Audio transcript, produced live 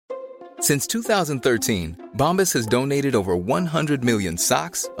Since 2013, Bombas has donated over 100 million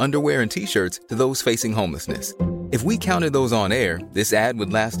socks, underwear, and T-shirts to those facing homelessness. If we counted those on air, this ad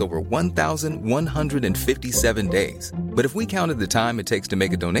would last over 1,157 days. But if we counted the time it takes to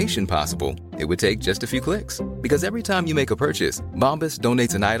make a donation possible, it would take just a few clicks. Because every time you make a purchase, Bombas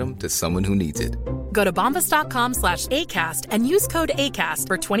donates an item to someone who needs it. Go to bombas.com/ACAST and use code ACAST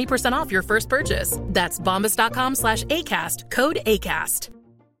for 20% off your first purchase. That's bombas.com/ACAST, code ACAST.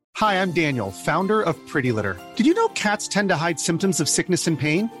 Hi, I'm Daniel, founder of Pretty Litter. Did you know cats tend to hide symptoms of sickness and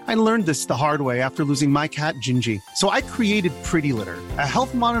pain? I learned this the hard way after losing my cat, Gingy. So I created Pretty Litter, a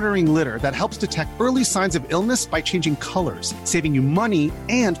health monitoring litter that helps detect early signs of illness by changing colors, saving you money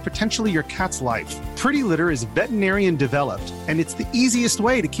and potentially your cat's life. Pretty Litter is veterinarian developed, and it's the easiest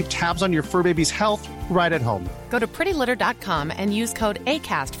way to keep tabs on your fur baby's health right at home. Go to prettylitter.com and use code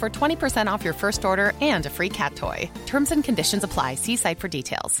ACAST for 20% off your first order and a free cat toy. Terms and conditions apply. See site for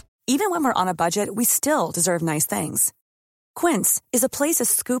details. Even when we're on a budget, we still deserve nice things. Quince is a place to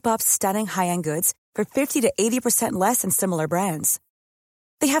scoop up stunning high-end goods for 50 to 80% less than similar brands.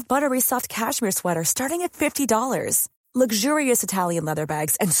 They have buttery soft cashmere sweaters starting at $50, luxurious Italian leather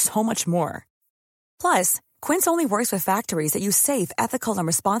bags, and so much more. Plus, Quince only works with factories that use safe, ethical, and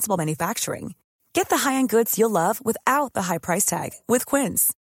responsible manufacturing. Get the high-end goods you'll love without the high price tag with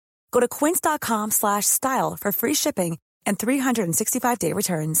Quince. Go to quince.com/style for free shipping and 365-day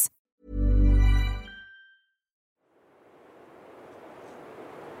returns.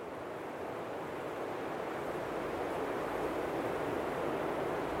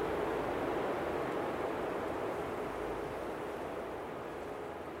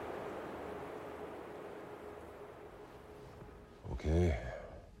 Okay,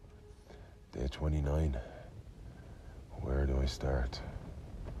 day 29. Where do I start?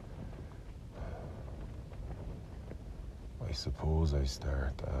 I suppose I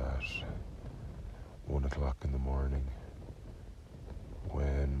start at 1 o'clock in the morning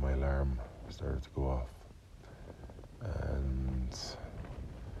when my alarm started to go off, and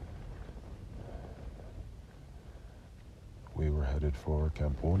we were headed for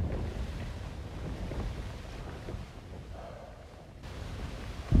Camp 1.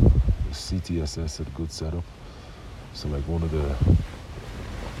 The CTSS had a good setup, so like one of the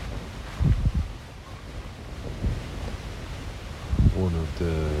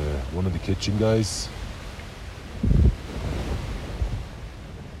kitchen guys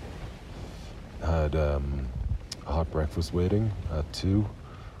had a hot breakfast waiting at 2.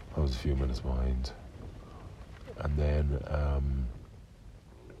 I was a few minutes behind, and then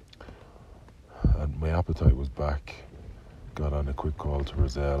and my appetite was back. Got on a quick call to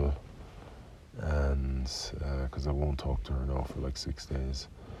Roselle, and because I won't talk to her now for like 6 days,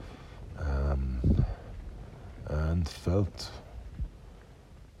 and felt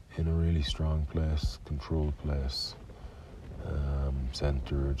in a really strong place, controlled place,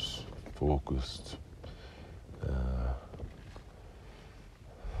 centered, focused.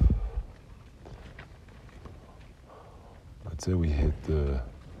 I'd say we hit the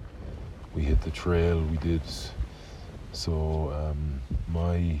trail. We did. So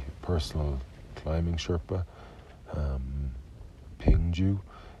my personal climbing Sherpa, Pingju,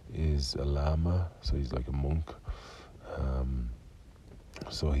 is a lama, so he's like a monk.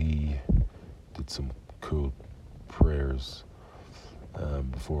 So he did some cool prayers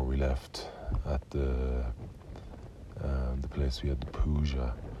before we left at the place we had the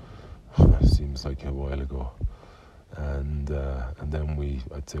puja. Seems like a while ago, and then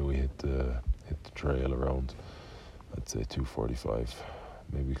I'd say we hit the trail around, I'd say 2:45,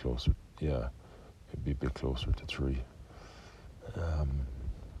 maybe closer. Yeah, maybe a bit closer to 3.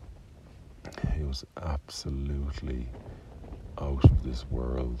 It was absolutely out of this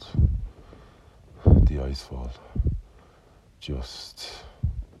world. The icefall, just,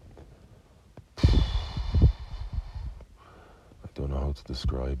 I don't know how to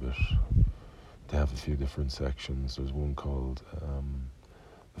describe it. They have a few different sections. There's one called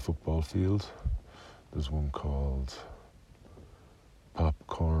the football field. There's one called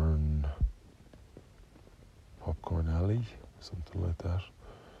Popcorn Alley, something like that.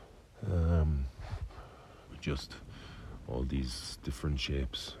 Just all these different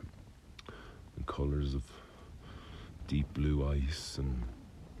shapes and colours of deep blue ice, and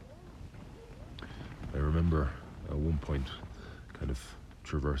I remember at one point kind of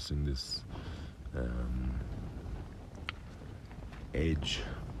traversing this edge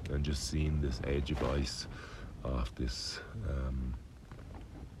and just seeing this edge of ice off this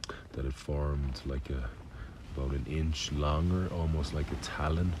that had formed like about an inch longer, almost like a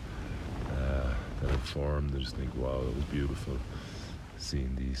talon that had formed. I just think, wow, that was beautiful,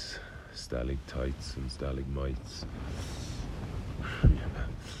 seeing these stalactites and stalagmites.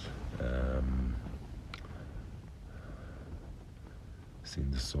 Seen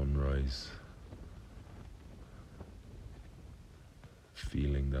the sunrise,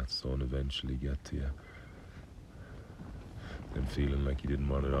 feeling that sun eventually get to you, then feeling like you didn't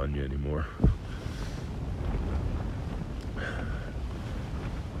want it on you anymore.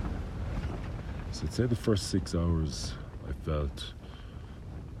 So I'd say the first 6 hours I felt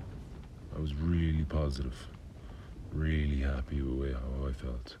I was really positive, really happy with how I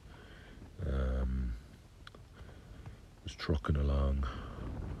felt. Was trucking along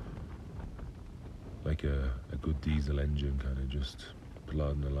like a good diesel engine, kind of just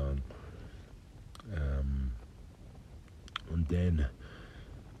plodding along. And then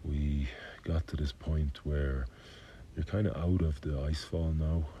we got to this point where you're kind of out of the icefall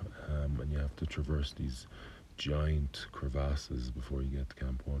now, and you have to traverse these giant crevasses before you get to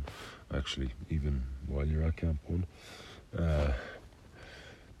Camp 1. Actually, even while you're at Camp 1.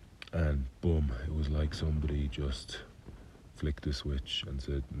 And boom, it was like somebody just flicked a switch and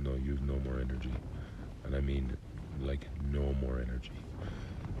said, no, you've no more energy. And I mean, like, no more energy.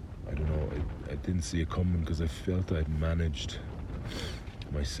 I don't know, I didn't see it coming because I felt I'd managed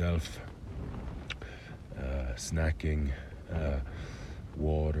myself, snacking,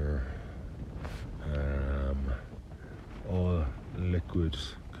 water, all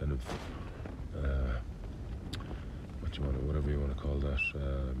liquids, kind of, whatever you want to call that,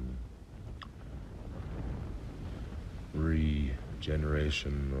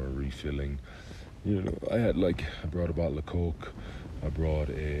 regeneration or refilling. You know, I brought a bottle of Coke, I brought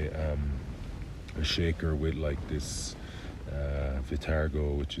a shaker with like this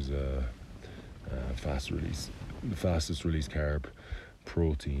Vitargo, which is a the fastest release carb,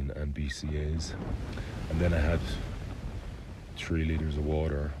 protein and BCAAs. And then I had 3 litres of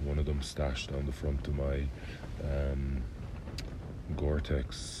water, one of them stashed on the front of my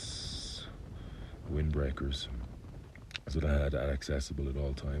Gore-Tex windbreakers, so that I had accessible at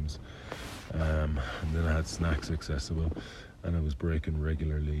all times. And then I had snacks accessible, and I was breaking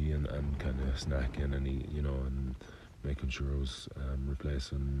regularly and kind of snacking and and making sure I was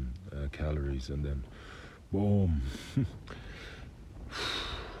replacing calories. And then boom,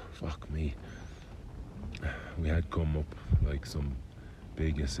 fuck me, we had come up like some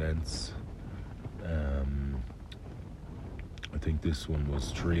big ascents. I think this one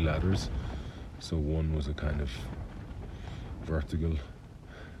was 3 ladders, so one was a kind of vertical,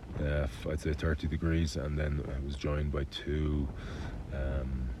 I'd say 30 degrees, and then it was joined by 2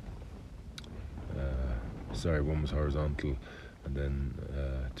 one was horizontal, and then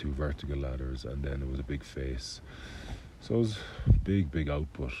 2 vertical ladders, and then it was a big face. So it was big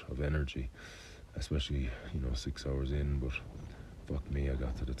output of energy, especially 6 hours in. But fuck me, I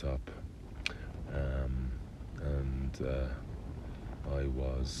got to the top, and I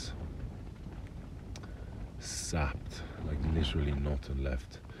was sapped, like literally nothing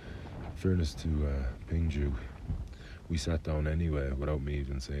left. In fairness to Pingju, we sat down anyway without me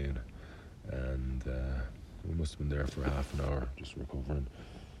even saying, and we must have been there for half an hour just recovering.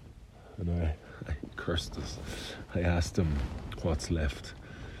 And I cursed us. I asked him what's left,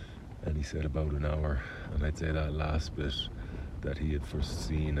 and he said about an hour. And I'd say that last bit that he had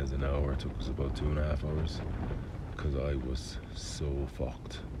foreseen as an hour took us about 2.5 hours, because I was so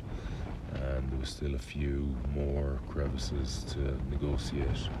fucked. And there was still a few more crevices to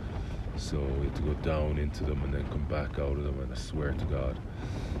negotiate, so we had to go down into them and then come back out of them. And I swear to God,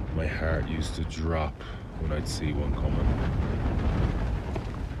 my heart used to drop when I'd see one coming.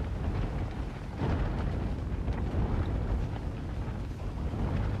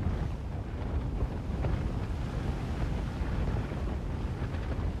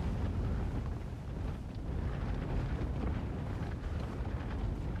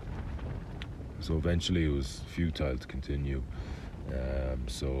 So eventually it was futile to continue.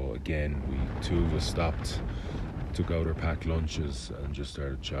 So again, 2 of us stopped, took out our packed lunches and just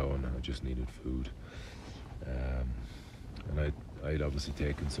started chowing. I just needed food. And I'd obviously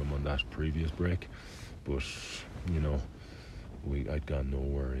taken some on that previous break, but I'd gone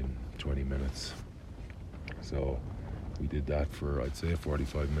nowhere in 20 minutes. So we did that for, I'd say,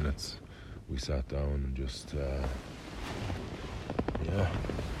 45 minutes. We sat down and just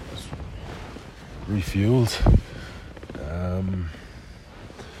refueled.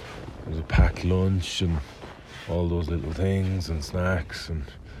 There was a packed lunch and all those little things and snacks, and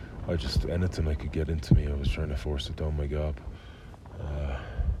anything I could get into me, I was trying to force it down my gob.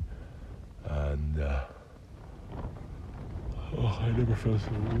 I never felt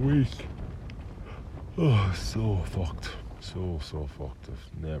so weak. Oh, so fucked. So fucked.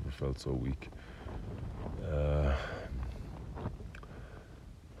 I've never felt so weak.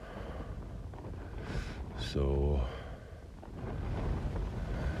 So,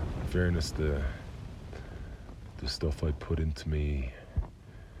 in fairness, the stuff I put into me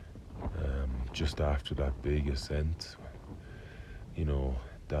just after that big ascent, you know,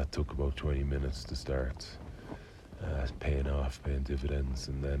 that took about 20 minutes to start paying dividends.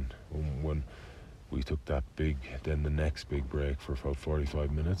 And then when we took that the next big break for about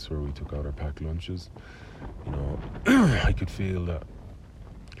 45 minutes where we took out our packed lunches, you know, I could feel that,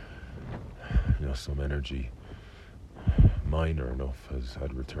 you know, some energy, minor enough,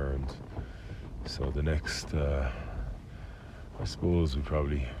 had returned. So the next, I suppose we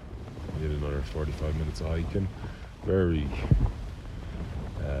probably did another 45 minutes of hiking. Very,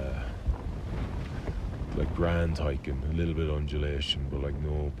 like grand hiking, a little bit undulation, but like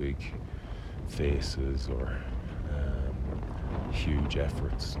no big faces or huge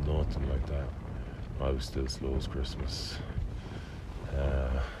efforts, nothing like that. I was still slow as Christmas.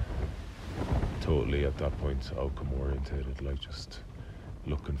 Totally at that point outcome orientated, like just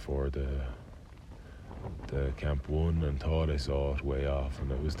looking for the Camp 1 and thought I saw it way off,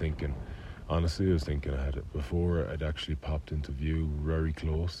 and I was thinking I had it before it actually popped into view very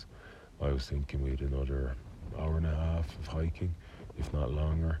close. I was thinking we had another hour and a half of hiking, if not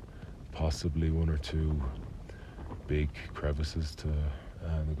longer, possibly one or two big crevices to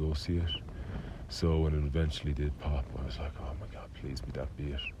negotiate. So when it eventually did pop, I was like, oh my god, please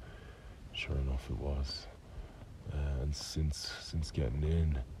be it. Sure enough, it was. And since getting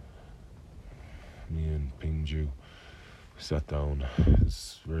in, me and Pingju sat down.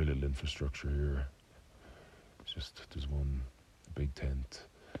 There's very little infrastructure here. It's just there's one big tent,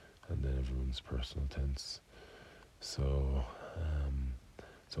 and then everyone's personal tents. So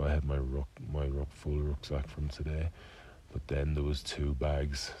I had my full rucksack from today, but then there was 2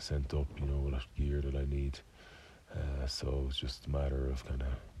 bags sent up, you know, with gear that I need. So it was just a matter of kind of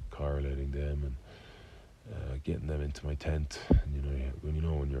correlating them and getting them into my tent. And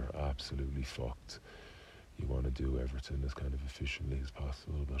when you're absolutely fucked, you want to do everything as kind of efficiently as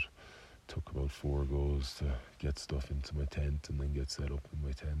possible. But it took about 4 goes to get stuff into my tent and then get set up in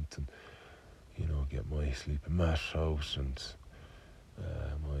my tent, and you know, get my sleeping mat out and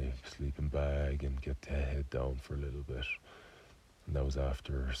my sleeping bag, and get to head down for a little bit. And that was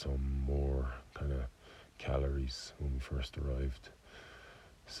after some more kind of calories when we first arrived.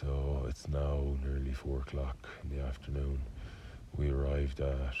 So it's now nearly 4 o'clock in the afternoon. We arrived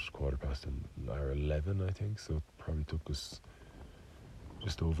at 11, I think, so it probably took us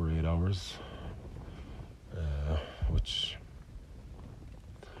just over 8 hours, which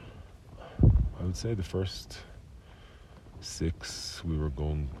I would say the first 6 we were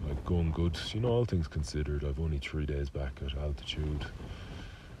going good. You know, all things considered, I've only 3 days back at altitude.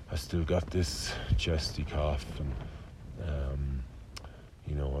 I still got this chesty cough, and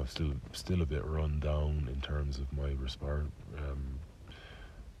you know, I'm still a bit run down in terms of my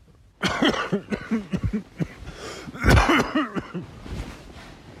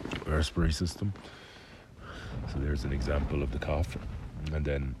respiratory system. So there's an example of the cough, and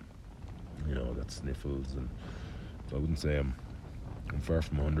then, you know, that sniffles, and so I wouldn't say I'm far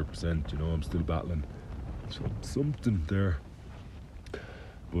from 100%. You know, I'm still battling something there.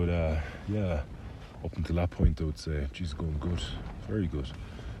 But yeah, up until that point, I would say, geez, going good, very good,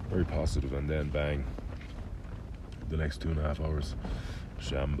 very positive. And then bang, the next 2.5 hours,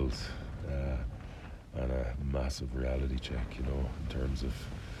 shambles, and a massive reality check, you know, in terms of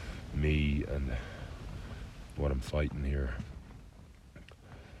me and what I'm fighting here.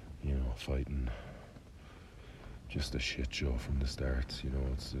 You know, fighting just a shit show from the start. You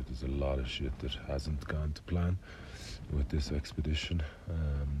know, there's a lot of shit that hasn't gone to plan with this expedition,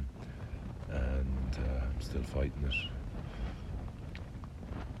 and I'm still fighting it.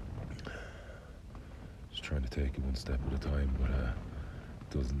 Just trying to take it one step at a time, but it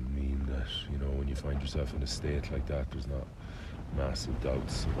doesn't mean that, you know, when you find yourself in a state like that, there's not massive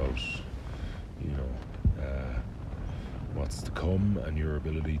doubts about, you know, what's to come and your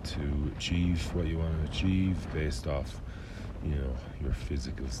ability to achieve what you want to achieve based off, you know, your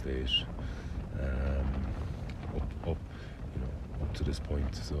physical state, up to this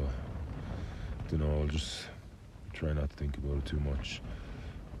point. So, you know, I'll just try not to think about it too much,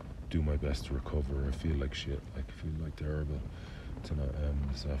 do my best to recover. I feel like shit, I feel like terrible tonight,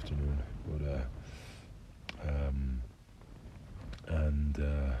 this afternoon, but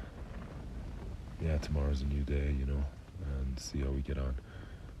yeah, tomorrow's a new day, you know, and see how we get on.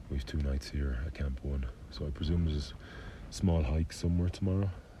 We have 2 nights here at Camp 1, so I presume there's a small hike somewhere tomorrow,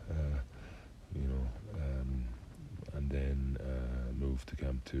 you know, and then moved to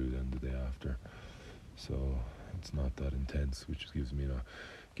Camp 2 then the day after. So it's not that intense, which gives me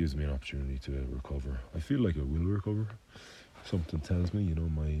an opportunity to recover. I feel like I will recover. Something tells me,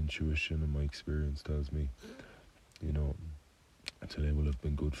 my intuition and my experience tells me, today will have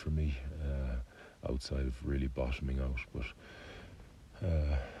been good for me, outside of really bottoming out. But,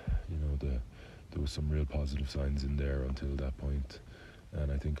 there was some real positive signs in there until that point, and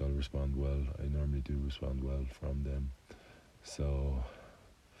I think I'll respond well. I normally do respond well from them. So,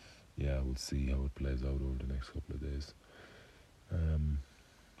 yeah, we'll see how it plays out over the next couple of days.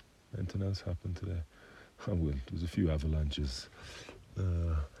 Anything else happened today? There was a few avalanches.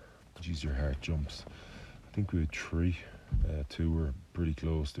 Your heart jumps. I think we had 3. 2 were pretty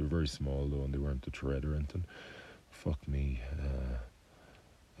close. They were very small though, and they weren't a threat or anything. Fuck me.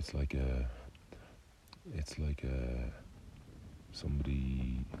 It's like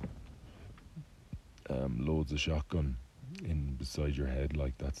somebody loads a shotgun in beside your head.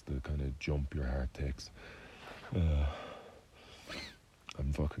 Like, that's the kind of jump your heart takes.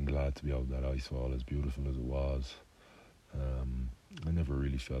 I'm fucking glad to be out that ice wall, as beautiful as it was. I never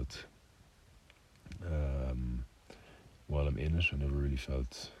really felt, while I'm in it, I never really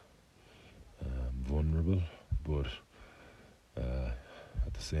felt vulnerable, but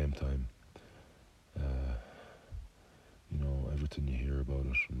at the same time, everything you hear about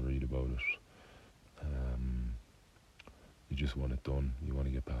it and read about it, you just want it done. You want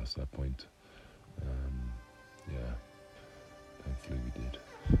to get past that point. Yeah, thankfully we did.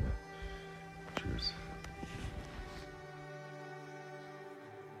 Cheers.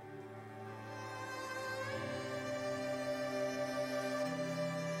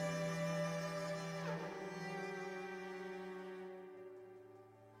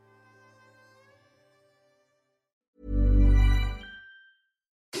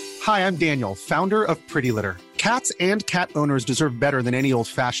 Hi, I'm Daniel, founder of Pretty Litter. Cats and cat owners deserve better than any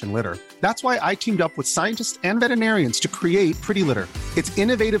old-fashioned litter. That's why I teamed up with scientists and veterinarians to create Pretty Litter. Its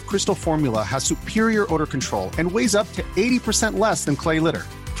innovative crystal formula has superior odor control and weighs up to 80% less than clay litter.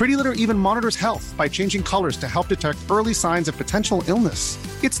 Pretty Litter even monitors health by changing colors to help detect early signs of potential illness.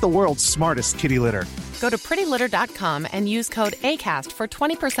 It's the world's smartest kitty litter. Go to prettylitter.com and use code ACAST for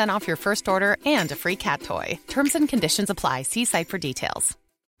 20% off your first order and a free cat toy. Terms and conditions apply. See site for details.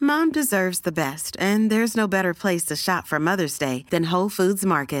 Mom deserves the best, and there's no better place to shop for Mother's Day than Whole Foods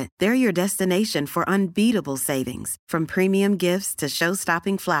Market. They're your destination for unbeatable savings, from premium gifts to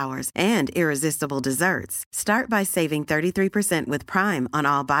show-stopping flowers and irresistible desserts. Start by saving 33% with Prime on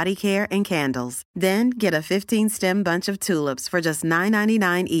all body care and candles. Then get a 15-stem bunch of tulips for just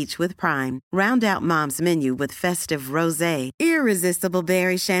 $9.99 each with Prime. Round out Mom's menu with festive rosé, irresistible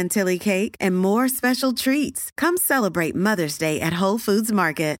berry chantilly cake, and more special treats. Come celebrate Mother's Day at Whole Foods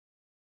Market.